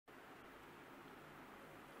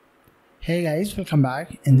Hey guys, welcome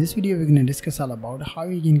back. In this video we're going to discuss all about how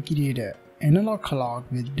you can create an analog clock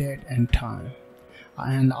with date and time,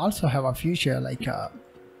 and also have a feature like a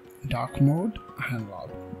dark mode and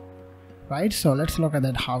log. Right, so let's look at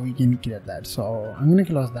that, how we can create that. So I'm going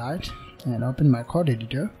to close that and open my code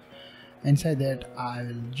editor. Inside that I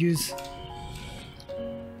will use,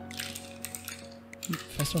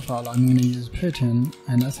 first of all I'm going to use button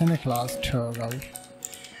and assign a class toggle.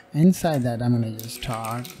 Inside that I'm going to use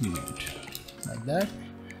dark mode like that.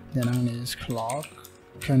 Then I'm going to use clock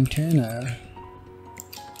container.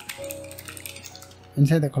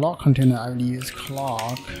 Inside the clock container I will use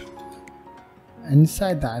clock.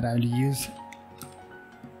 Inside that I will use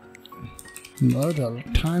model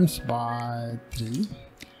times by 3.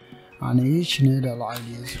 On each needle I will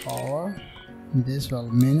use hour. This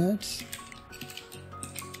will minutes.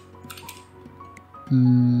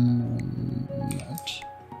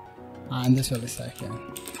 And this will be second.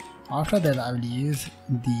 After that I will use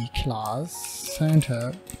the class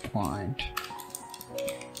center point.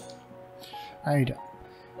 Right,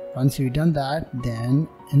 once you've done that, then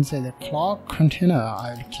inside the clock container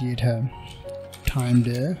I will create a time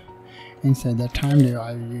div. Inside the time div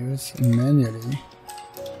I will use manually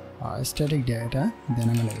static data. Then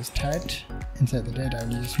I'm going to use tet. Inside the data I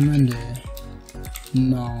will use Monday,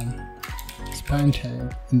 span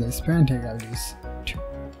tag. In the span tag I will use 2.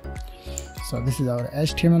 So this is our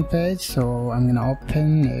HTML page, so I'm gonna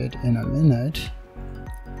open it in a minute.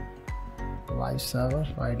 Live server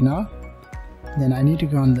right now. Then I need to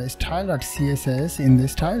go on the style.css. In the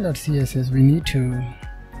style.css we need to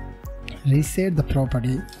reset the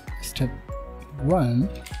property step 1.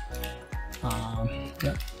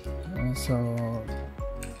 So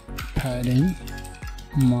padding,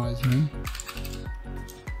 margin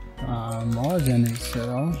is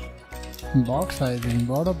 0, box sizing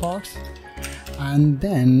border box. And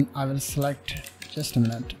then I will select, just a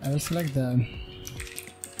minute, I will select the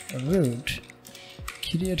root,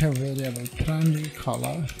 create a variable primary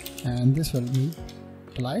color, and this will be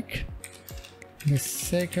black. The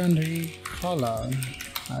secondary color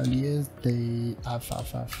I will use the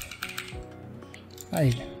FFF.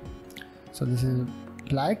 Right, so this is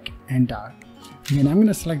black and dark. Then I'm going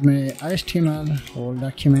to select my HTML whole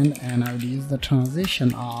document and I will use the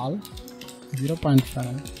transition all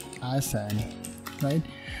 0.5 SN. Right,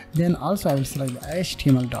 then also I will select the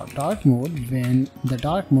HTML.dark mode. When the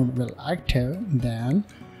dark mode will active, then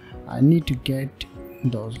I need to get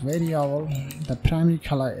those variable. The primary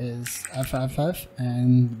color is FFF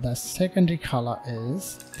and the secondary color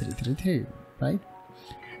is 333, right?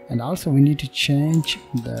 And also we need to change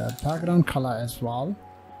the background color as well.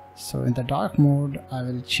 So in the dark mode I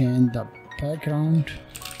will change the background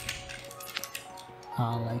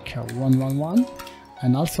like 111.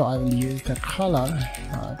 And also I will use the color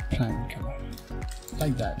primary color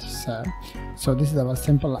like that. So this is our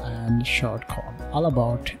simple and short code all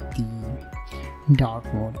about the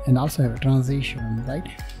dark mode, and also have a transition, right?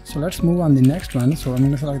 So let's move on the next one. So I'm going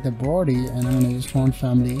to select the body and I'm going to use font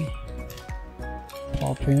family,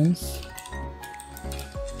 Poppins,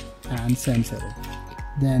 and sensitive.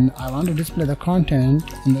 Then I want to display the content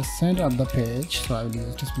in the center of the page, so I will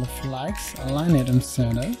use display flags, align item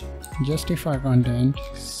center, justify content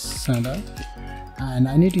center, and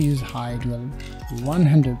I need to use height well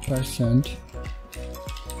 100%,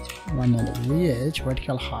 100 VH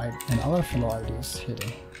vertical height, and overflow I will use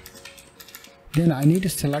hidden. Then I need to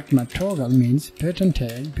select my toggle, means button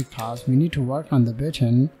tag, because we need to work on the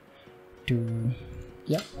button to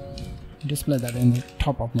display that in the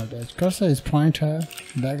top of my page. Cursor is pointer,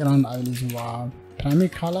 background I will use primary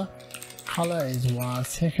color, color is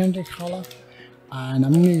secondary color, and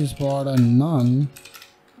I'm going to use border none.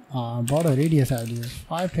 Border radius I will use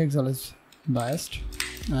 5 pixels is best,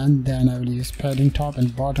 and then I will use padding top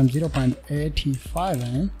and bottom 0.85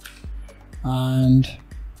 mm, and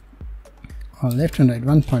left and right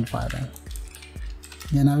 1.5 mm.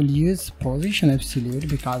 Then I will use position absolute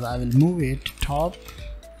because I will move it top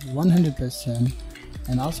 100%,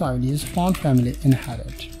 and also I will use font family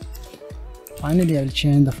inherit. Finally I will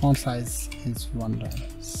change the font size is 1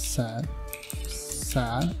 sad,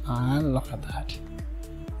 and look at that.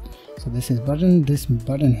 So this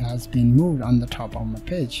button has been moved on the top of my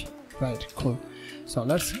page. Right, cool. So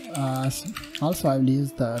let's also I will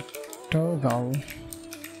use the toggle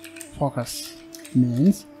focus,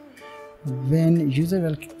 means when user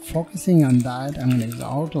will focusing on that I'm going to use the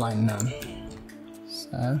outline now.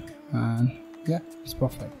 And yeah, it's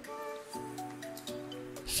perfect.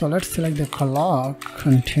 So let's select the clock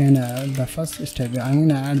container. The first step I'm going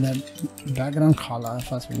to add that background color.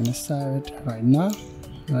 First we're going to save it right now,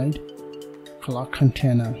 right? Clock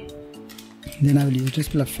container. Then I will use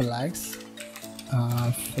display flex.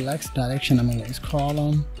 Flex direction I'm going to use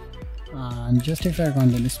column, and justify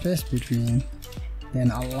on the space between,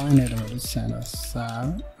 then align it with the center.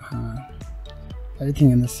 So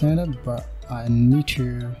everything in the center, but I need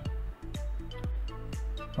to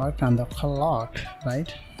work on the clock,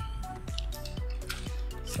 right?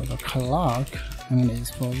 So the clock I'm going to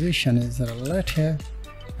use position is relative,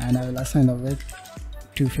 and I will assign the width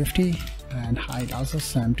 250 and height also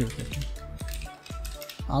same 250.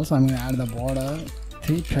 Also I'm going to add the border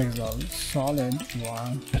 3 pixels solid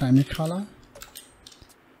primary color,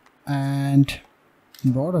 and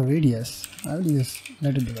border radius I will use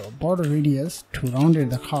little below border radius to round it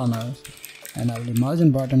the corners, and I will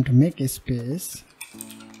margin bottom to make a space,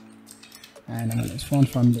 and I'm going to use font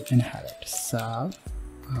from the inherit. So,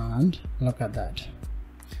 and look at that.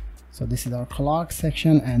 So this is our clock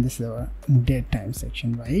section, and this is our date time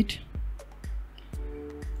section, right?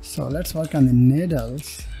 So let's work on the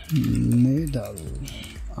needles. Needle,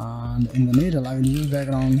 and in the needle I will use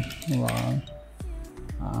background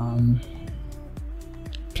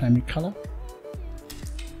primary color,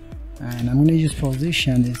 and I'm going to use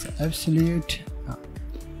position is absolute,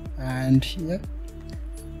 and yep,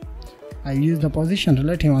 I use the position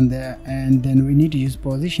relative on there, and then we need to use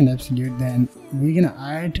position absolute. Then we're gonna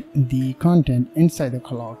add the content inside the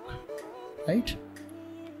clock, right?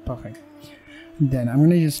 Perfect. Then I'm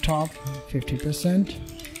gonna use top 50%.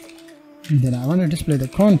 Then I want to display the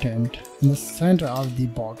content in the center of the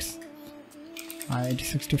box. Height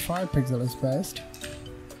 65 pixel is best,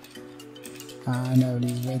 and I will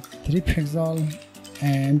use width 3 pixel.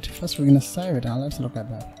 And first we're gonna save it, and let's look at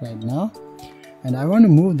that right now. And I want to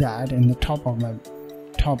move that in the top of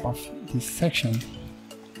this section.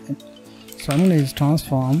 So I'm going to use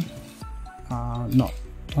transform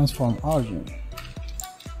origin,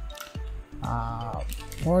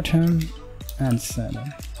 bottom and center.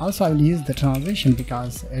 Also I will use the transition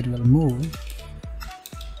because it will move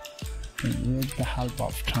with the help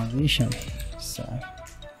of transition. So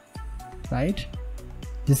right,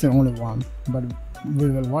 this is only one, but we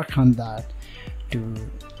will work on that to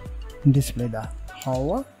display the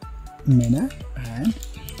hour, minute and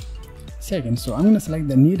second. So I'm going to select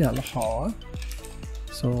the needle hour.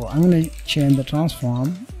 So I'm going to change the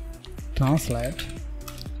transform translate.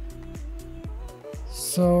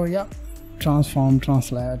 So yeah, transform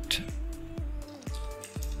translate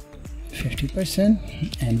 50%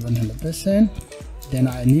 and 100%. Then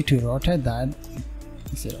I need to rotate that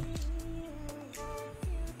 0,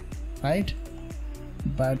 right?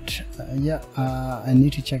 But yeah, I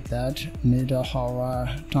need to check that needle hour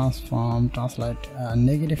transform translate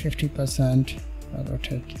negative 50%,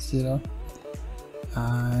 rotate 0,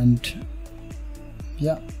 and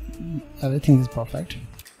yeah, everything is perfect.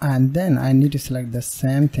 And then I need to select the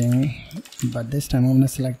same thing, but this time I'm going to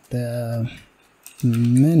select the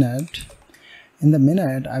minute. In the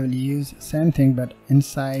minute I will use same thing, but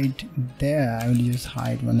inside there I will use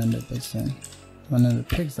height 100%, 100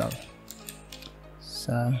 pixel.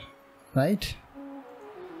 So right,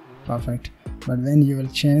 perfect. But when you will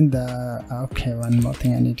change the okay, one more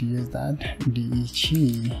thing I need to use that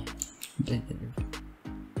DEG,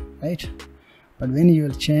 right? But when you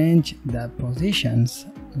will change the positions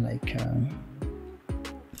like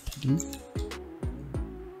 30,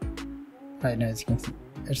 right now as you can see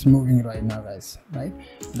it's moving right now guys, right?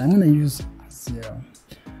 But I'm gonna use 0,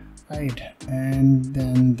 right? And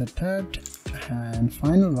then the third and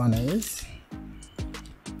final one is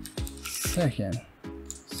second.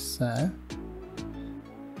 So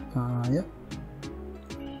yep,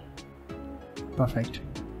 perfect.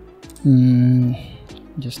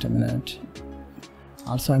 Just a minute.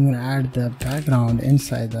 Also I'm going to add the background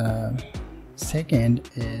inside the second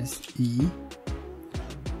is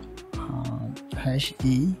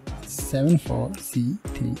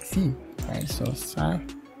E74C3C, right? So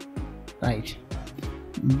right,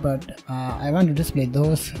 but I want to display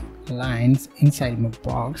those lines inside my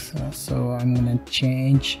box, so I'm going to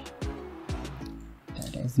change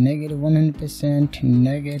that as negative 100%,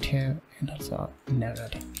 negative, and also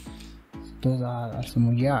negative. Those are also,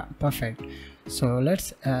 yeah, perfect. So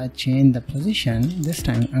let's change the position. This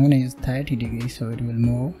time I'm going to use 30 degrees, so it will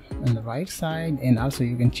move on the right side, and also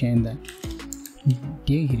you can change the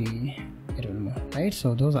degree, it will move, right?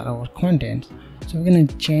 So those are our contents. So we're going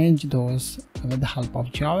to change those with the help of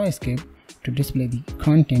JavaScript to display the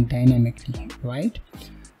content dynamically, right?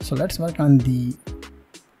 So let's work on the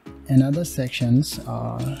another sections,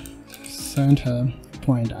 center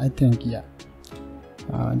point, I think, yeah.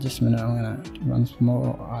 Just a minute, I'm gonna once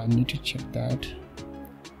more, I need to check that.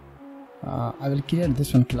 I will create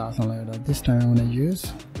this one class on later. This time I'm going to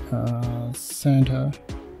use center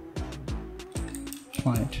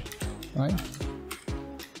point, right?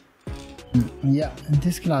 Yeah, and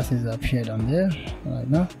this class is appeared on there right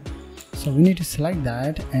now. So we need to select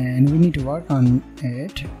that and we need to work on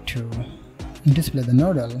it to display the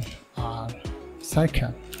nodal or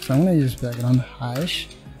circle. So I'm going to use background hash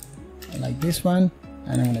like this one,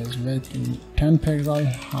 and I'm going to use width 10 pixel,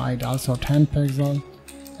 height also 10 pixel,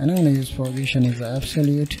 and I'm going to use position is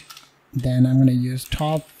absolute. Then I'm going to use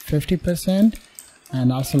top 50%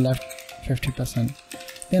 and also left 50%.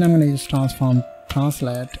 Then I'm going to use transform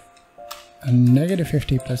translate, and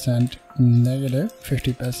 -50%.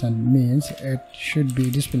 -50% means it should be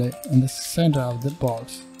displayed in the center of the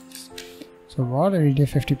box. So we already did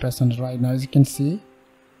 50% right now, as you can see.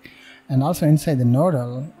 And also inside the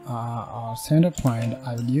nodal or center point,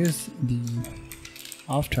 I will use the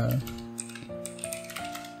after.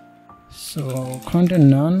 So content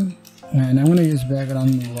none, and I'm going to use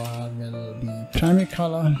background will be primary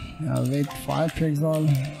color, width 5 pixel,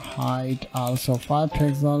 height also 5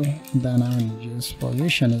 pixel. Then I'm going to use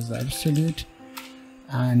position is absolute,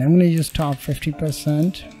 and I'm going to use top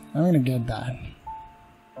 50%. I'm going to get that.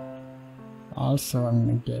 Also I'm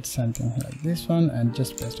going to get something like this one and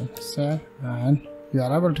just paste it save, and you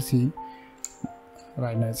are able to see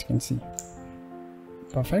right now, as you can see.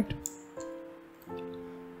 Perfect.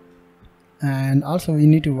 And also we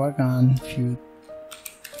need to work on few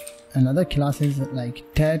another classes like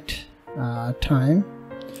date time.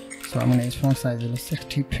 So I'm going to use font size is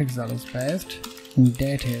 60 pixel is best, and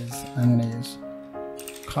date is I'm going to use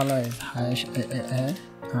color is hash AAA,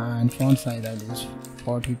 and font size I will use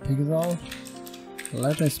 40 pixel.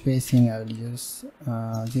 Letter spacing I will use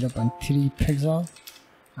 0.3 pixel,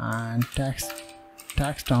 and text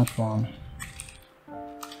transform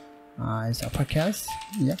is uppercase.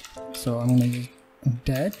 Yeah, so I'm going to use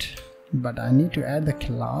date, but I need to add the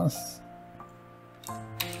class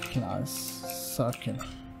circle.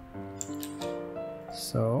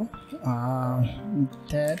 So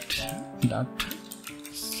date dot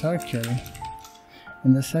circle,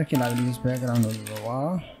 in the circle I will use background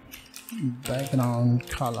var, background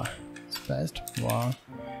color is best var,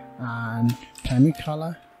 and primary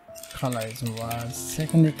color is var,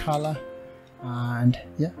 secondary color. And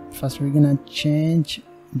yeah, first we're gonna change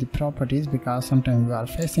the properties because sometimes we are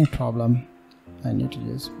facing problem. I need to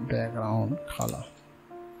use background color,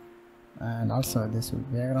 and also this will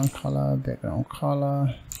be background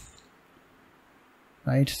color,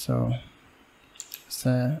 right? So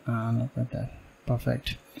look at that,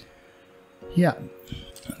 perfect. Yeah,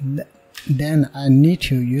 then I need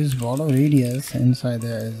to use border radius. Inside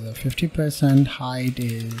there is a 50%, height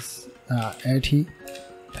is 80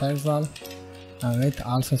 pixel, width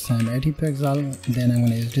also same 80 pixel. Then I'm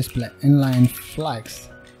going to use display inline flex,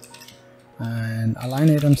 and align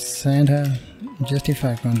item center,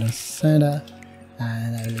 justify content center,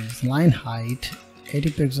 and I will use line height 80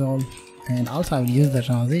 pixel, and also I will use the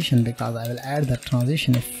transition because I will add the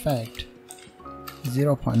transition effect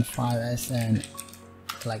 0.5 SN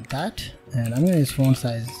like that, and I'm going to use font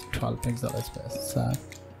size 12 pixel is best. So,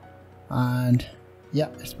 and yeah,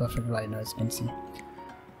 it's perfect right now, as you can see.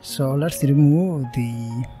 So let's remove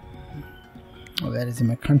the, where is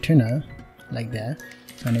my container, like that.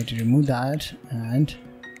 So I need to remove that, and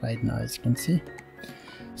right now, as you can see.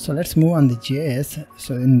 So let's move on the JS.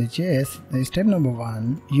 So in the JS, step number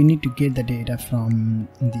 1, you need to get the data from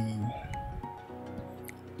the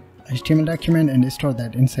HTML document and store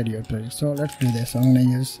that inside your project. So let's do this. So I'm going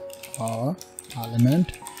to use our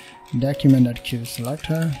element document.queue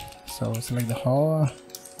selector. So select the hover,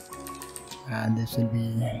 and this will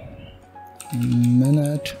be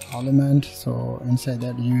minute element. So inside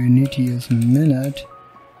that you need to use minute,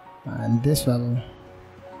 and this will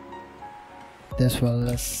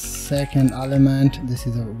second element. This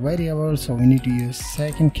is a variable, so we need to use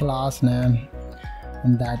second class name,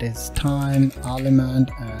 and that is time element,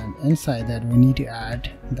 and inside that we need to add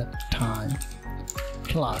the time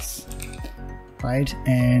class, right?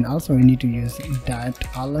 And also we need to use date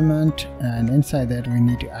element, and inside that we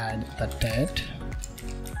need to add the date,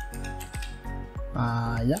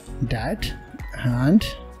 date, and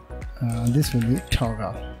this will be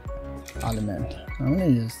toggle element. I'm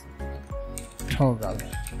going to use toggle,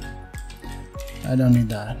 I don't need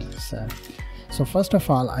that. So first of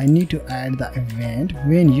all, I need to add the event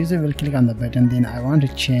when user will click on the button. Then I want to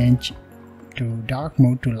change to dark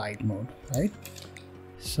mode to light mode, right?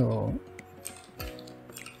 So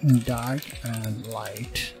dark and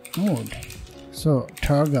light mode. So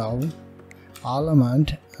toggle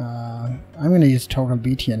element, I'm going to use toggle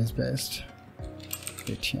btn is best.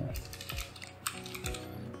 btn.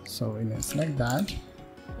 So we're going to select that,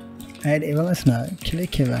 add event listener,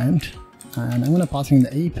 click event, and I'm going to pass in the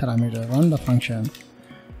a parameter, run the function.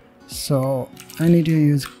 So I need to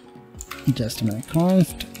use just a minute,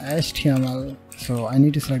 const HTML. So I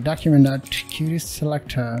need to select document.query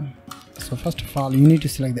selector. So first of all, you need to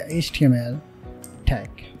select the HTML tag,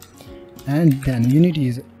 and then you need to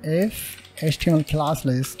use if HTML class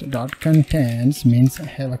list dot contains, means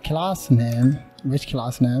have a class name. Which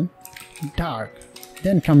class name? Dark.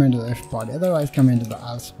 Then come into the if body, otherwise come into the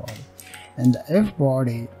else body. And the if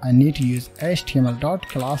body, I need to use HTML dot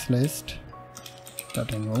class list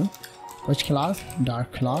dot remove. Which class?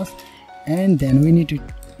 Dark class. And then we need to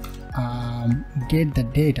get the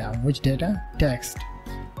data. Which data? Text.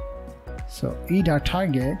 So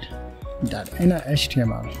e.target dot inner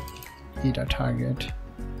HTML, e.target,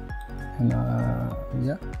 and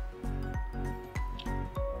yeah,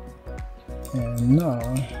 and now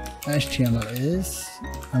HTML is,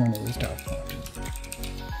 I'm going to use dark mode.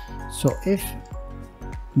 So if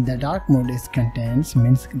the dark mode is contains,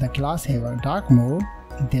 means the class have a dark mode,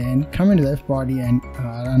 then come into the if body and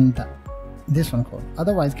run this one code.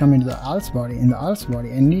 Otherwise come into the else body. In the else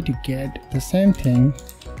body I need to get the same thing,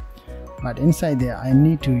 but inside there I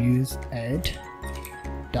need to use add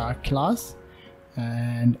dark class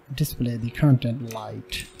and display the content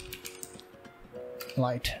light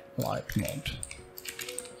mode.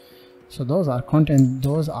 So those are content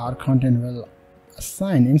will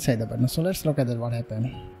assign inside the button. So let's look at that, what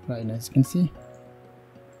happened right now. As you can see,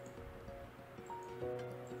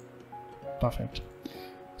 perfect.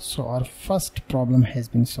 So our first problem has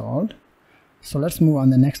been solved. So let's move on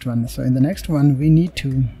the next one. So in the next one we need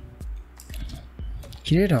to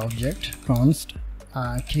create an object, const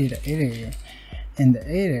create an array. In the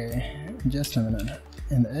array, just a minute,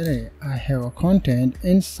 in the array I have a content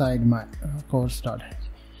inside my course.h.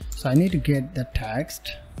 So I need to get the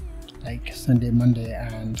text like Sunday, Monday,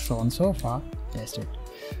 and so on so far. That's it.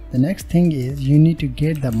 The next thing is you need to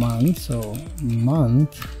get the month. So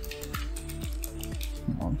month,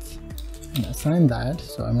 and assign that.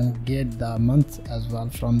 So I'm going to get the month as well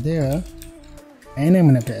from there, and I'm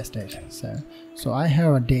going to paste it. So I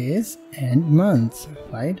have a days and months,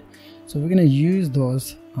 right? So we're going to use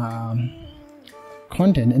those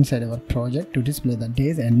content inside our project to display the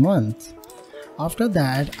days and months. After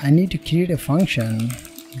that I need to create a function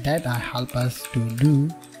that help us to do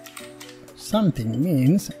something,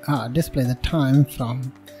 means display the time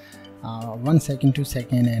from 1 second, 2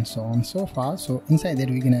 seconds, and so on so far. So inside that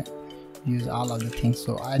we're gonna use all of the things.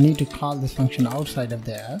 So I need to call this function outside of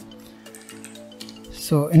there.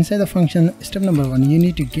 So inside the function, step number 1, you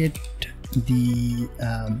need to get the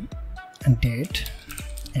date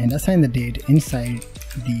and assign the date inside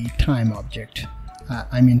the time object.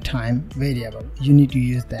 Time variable. You need to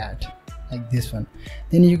use that like this one.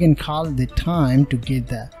 Then you can call the time to get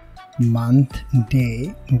the month,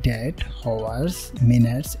 day, date, hours,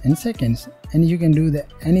 minutes, and seconds. And you can do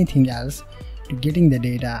anything else to getting the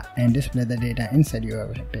data and display the data inside your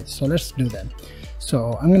web page. So let's do that.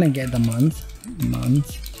 So I'm gonna get the month.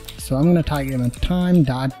 So I'm gonna target time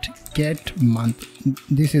dot get month.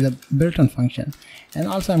 This is a built-in function. And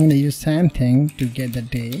also I'm gonna use same thing to get the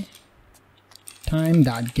day. Time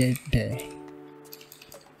dot get day.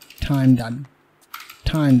 Time dot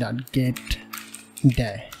get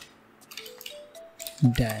day.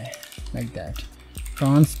 Like that.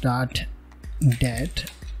 Const dot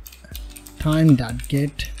date. Time dot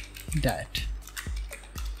get date.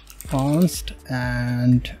 Const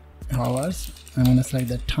and hours. I'm gonna select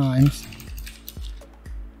the times.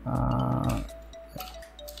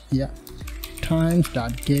 Times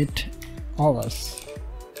dot get hours.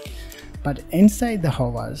 But inside the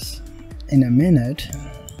hours, in a minute,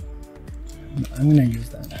 I'm gonna use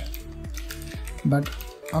that. But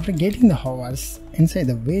after getting the hours inside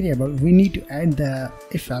the variable, we need to add the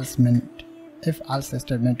if else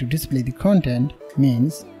statement to display the content.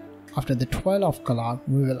 Means after the 12 o'clock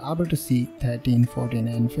we will able to see 13, 14,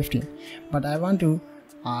 and 15. But I want to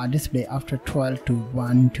display after 12 to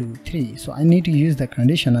 1, 2, 3. So I need to use the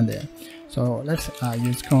condition on there. So let's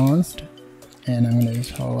use const, and I'm going to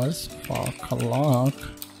use hours for clock,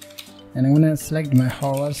 and I'm going to select my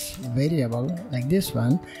hours variable like this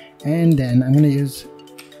one, and then I'm going to use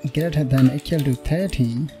greater than equal to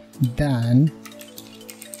 30, then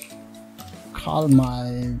call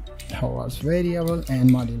my hours variable and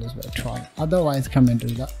modulus by 12. Otherwise come into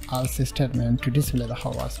the else statement to display the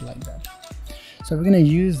hours like that. So we're going to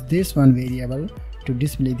use this one variable to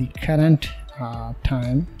display the current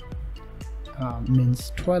time.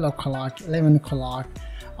 Means 12 o'clock, 11 o'clock.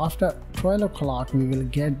 After 12 o'clock we will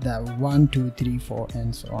get the 1, 2, 3, 4,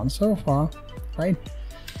 and so on so far, right?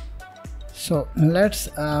 So let's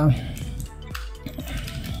add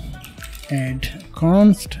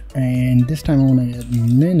const, and this time I'm gonna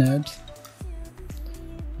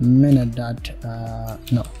get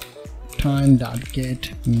time dot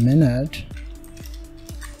get minutes,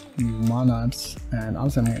 and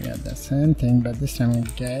also I'm gonna get the same thing, but this time we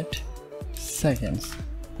get seconds,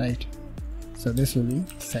 right? So this will be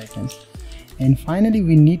seconds. And finally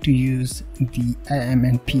we need to use the AM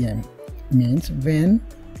and PM, means when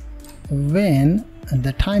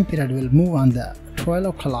the time period will move on the 12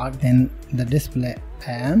 o'clock, then the display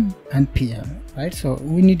AM and PM, right? So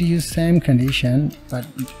we need to use same condition, but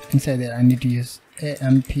inside there I need to use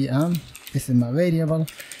AM PM. This is my variable.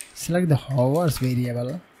 Select the hours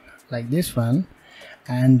variable like this one,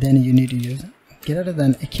 and then you need to use greater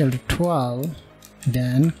than equal to 12,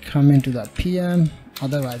 then come into the PM,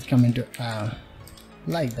 otherwise come into AM,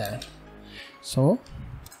 like that. So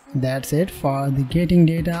that's it for the getting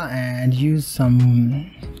data and use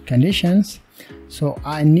some conditions. So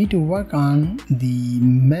I need to work on the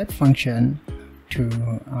map function to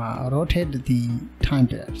rotate the time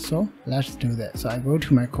period. So let's do that. So I go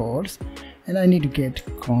to my codes and I need to get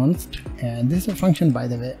const, and this is a function, by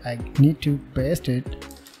the way. I need to paste it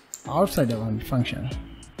outside the one function.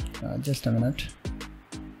 Just a minute,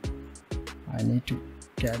 I need to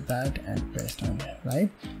get that and paste on there,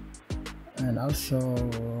 right? And also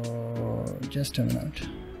just a minute,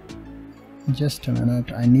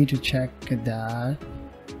 I need to check that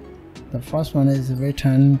the first one is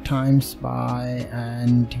return times by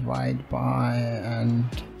and divide by and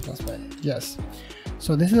plus by. Yes,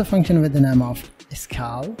 so this is a function with the name of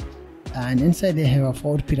scale, and inside they have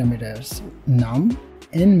 4 parameters: num,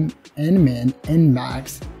 in min, in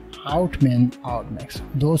max, out min, out max,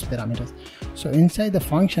 those parameters. So inside the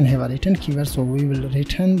function have a return keyword, so we will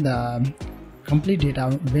return the complete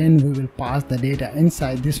data when we will pass the data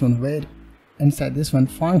inside this one, where inside this one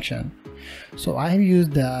function. So I have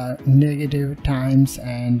used the negative, times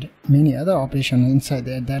and many other operations inside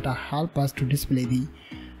there that help us to display the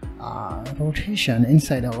rotation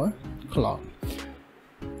inside our clock.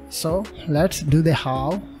 So let's do the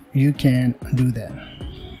how you can do that.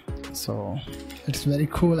 So it's very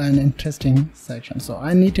cool and interesting section. So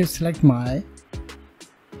I need to select my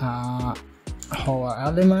hover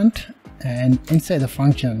element, and inside the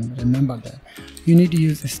function, remember that you need to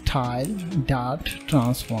use style dot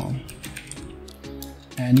transform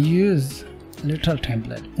and use literal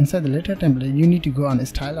template. Inside the literal template you need to go on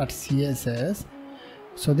style.css.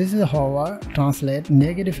 so this is a hover, translate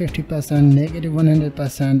 -50%,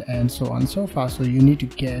 -100%, and so on so far. So you need to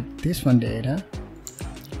get this one data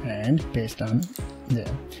and paste on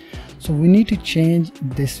there. So we need to change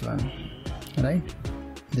this one, right?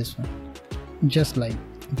 This one, just like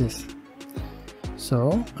this. So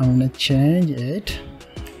I'm gonna change it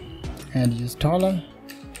and use $,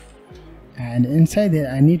 and inside there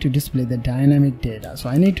I need to display the dynamic data. So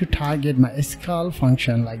I need to target my scale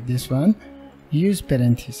function like this one, use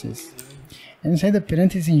parentheses. Inside the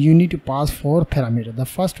parentheses you need to pass 4 parameters. The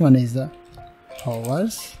first one is the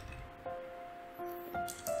hours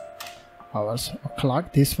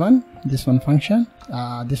clock, this one function,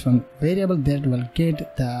 this one variable that will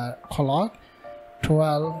get the clock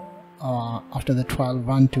 12 after the 12,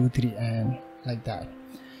 1, 2, 3, and like that.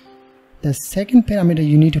 The second parameter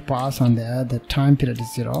you need to pass on there, the time period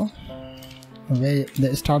is 0, where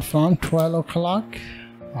they start from 12 o'clock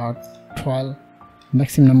or 12,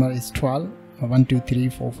 maximum number is 12, 1, 2, 3,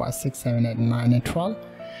 4, 5, 6, 7, 8, 9, and 12,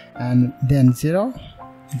 and then 0.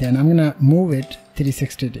 Then I'm gonna move it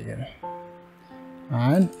 360 degree,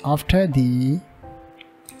 and after the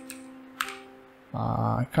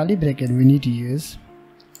curly bracket we need to use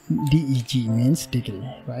DEG, means degree,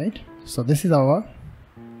 right? So this is our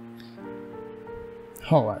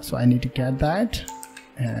hover, so I need to get that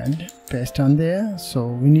and paste on there. So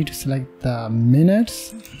we need to select the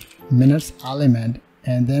minutes element,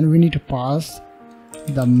 and then we need to pass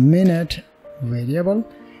the minute variable.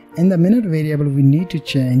 In the minute variable we need to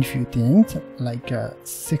change few things, like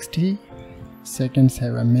 60 seconds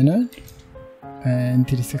have a minute, and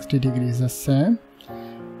 360 degrees the same,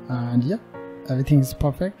 and yeah, everything is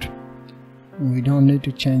perfect. We don't need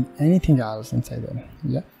to change anything else inside there.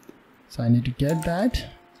 Yeah, so I need to get that,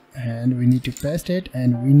 and we need to paste it,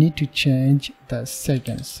 and we need to change the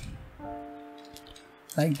seconds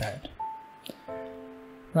like that,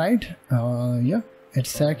 right? Yeah,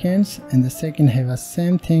 it's seconds, and the second have a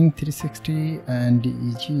same thing, 360 and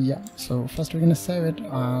DEG. Yeah, so first we're gonna save it.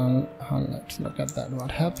 Let's look at that,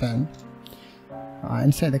 what happened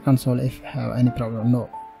inside the console. If have any problem, no,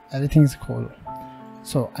 everything is cool.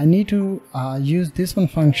 So I need to use this one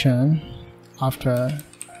function after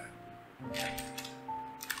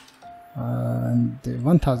the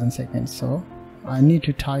 1000 seconds. So I need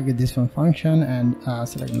to target this one function and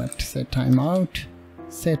select my set timeout,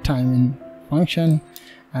 set time in function,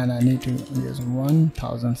 and I need to use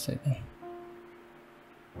 1000 seconds.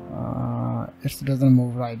 It doesn't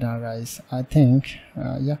move right now, guys. I think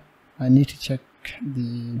yeah, I need to check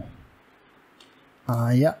the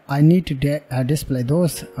yeah, I need to display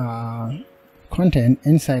those content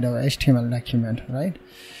inside our HTML document, right?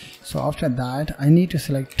 So after that, I need to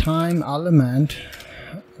select time element,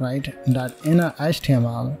 right, that inner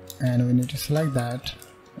HTML, and we need to select that.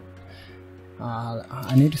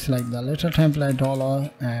 I need to select the little template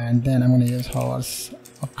dollar, and then I'm going to use hours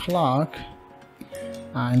o'clock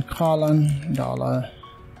and colon dollar,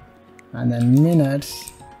 and then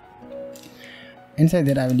minutes. Inside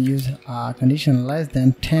that I will use condition less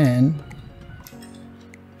than 10,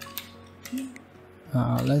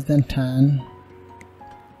 less than 10.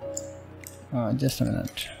 Just a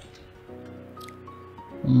minute.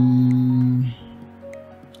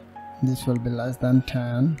 This will be less than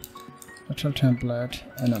 10. Little template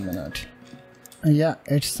in a minute. Yeah,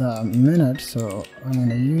 it's a minute, so I'm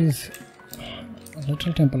gonna use a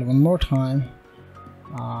little template one more time.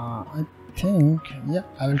 I think, yeah,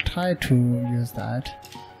 I will try to use that.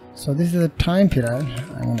 So this is a time period.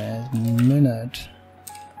 I'm gonna add minute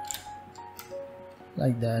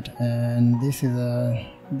like that, and this is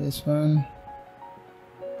this one.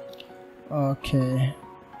 Okay,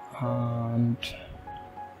 and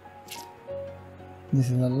this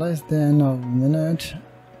is a less than of minute,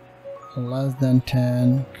 less than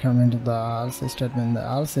 10. Come into the else statement. The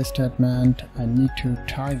else statement, I need to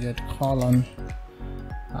target column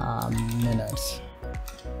minutes,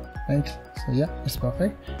 right? So yeah, it's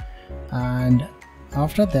perfect. And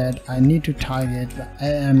after that, I need to target the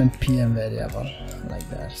AM and PM variable like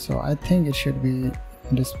that. So I think it should be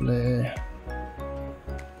display.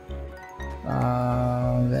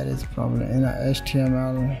 Where is problem in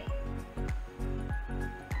HTML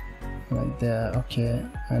like there? Okay,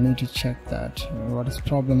 I need to check that. What is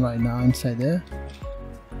problem right now inside there?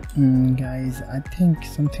 Guys, I think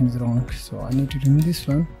something's wrong, so I need to remove this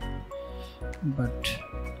one, but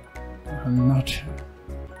I'm not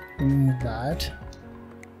doing that.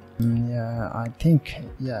 Yeah, I think,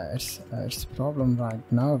 yeah, it's problem right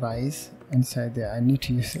now, guys. Inside there I need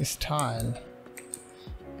to use a style,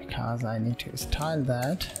 because I need to style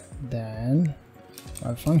that, then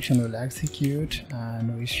our function will execute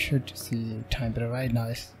and we should see time period right now.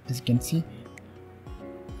 As you can see,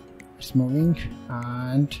 it's moving,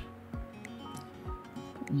 and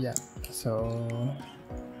yeah, so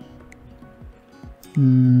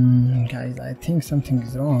guys, I think something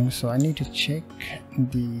is wrong, so I need to check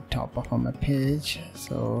the top of my page.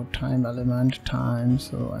 So time element time,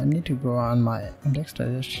 so I need to go on my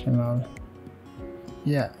index.html.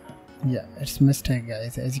 Yeah, it's mistake,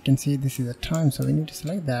 guys. As you can see, this is a time, so we need to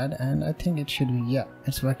select that, and I think it should be, yeah,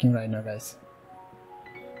 it's working right now, guys.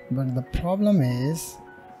 But the problem is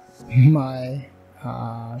my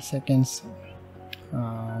seconds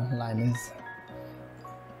line is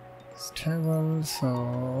stable,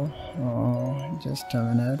 so just a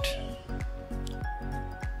minute.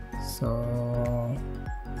 So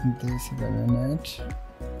this is a minute,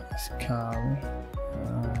 scale,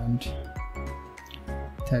 and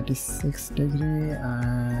 36 degree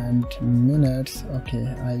and minutes. Okay,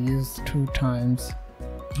 I used 2 times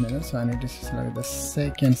minutes, so I need to select the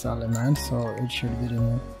seconds element, so it should be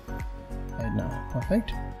removed right now.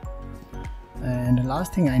 Perfect. And the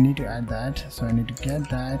last thing, I need to add that, so I need to get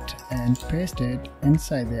that and paste it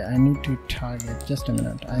inside there. I need to target, just a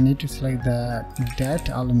minute, I need to select the date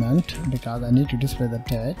element, because I need to display the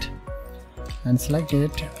date, and select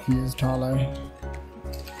it, use dollar,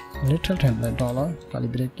 little template dollar, curly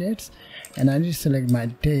brackets, and I need to select my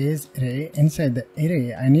days array. Inside the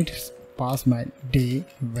array I need to pass my day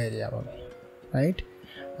variable, right,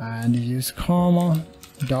 and use comma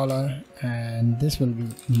dollar, and this will be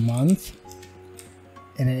month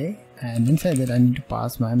array, and inside that I need to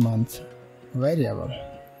pass my month variable,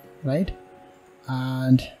 right.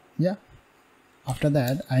 And yeah, after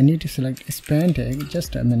that I need to select span tag.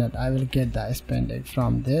 Just a minute, I will get the span tag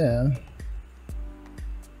from there,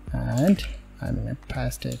 and I'm gonna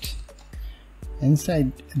paste it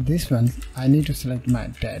inside this one. I need to select my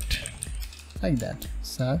date like that.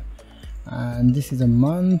 So, and this is a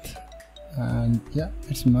month, and yeah,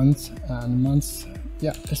 it's months and months.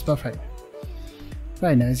 Yeah, it's perfect.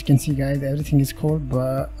 Right now, as you can see, guys, everything is cool,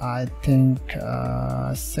 but I think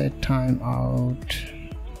set time out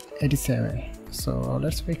 87. So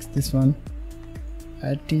let's fix this one.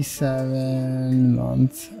 87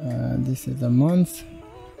 months. This is a month.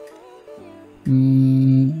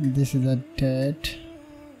 This is the date.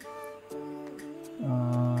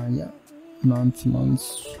 Yeah, months,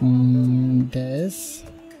 days,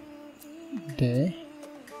 day,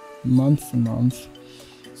 months.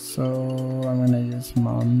 So I'm gonna use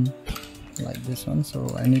month like this one.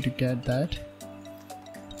 So I need to get that.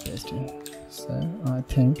 Paste it. So I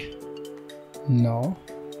think no,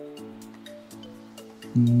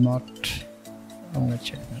 not. I'm gonna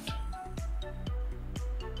check that.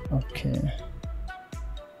 Okay.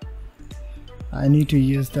 I need to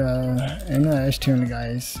use the HTML,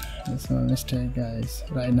 guys. This one mistake, guys.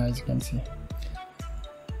 Right now, as you can see.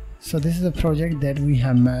 So this is a project that we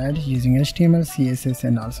have made using HTML, CSS,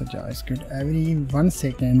 and also JavaScript. Every 1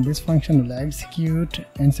 second, this function will execute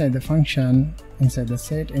inside the function. Inside the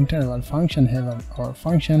set interval function have our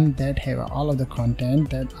function that have all of the content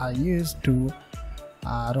that are used to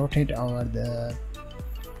rotate over the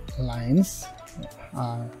lines,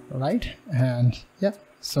 right? And yeah.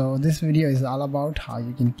 So this video is all about how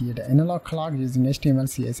you can create an analog clock using HTML,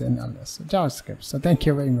 CSS, and also JavaScript. So thank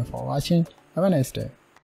you very much for watching. Have a nice day.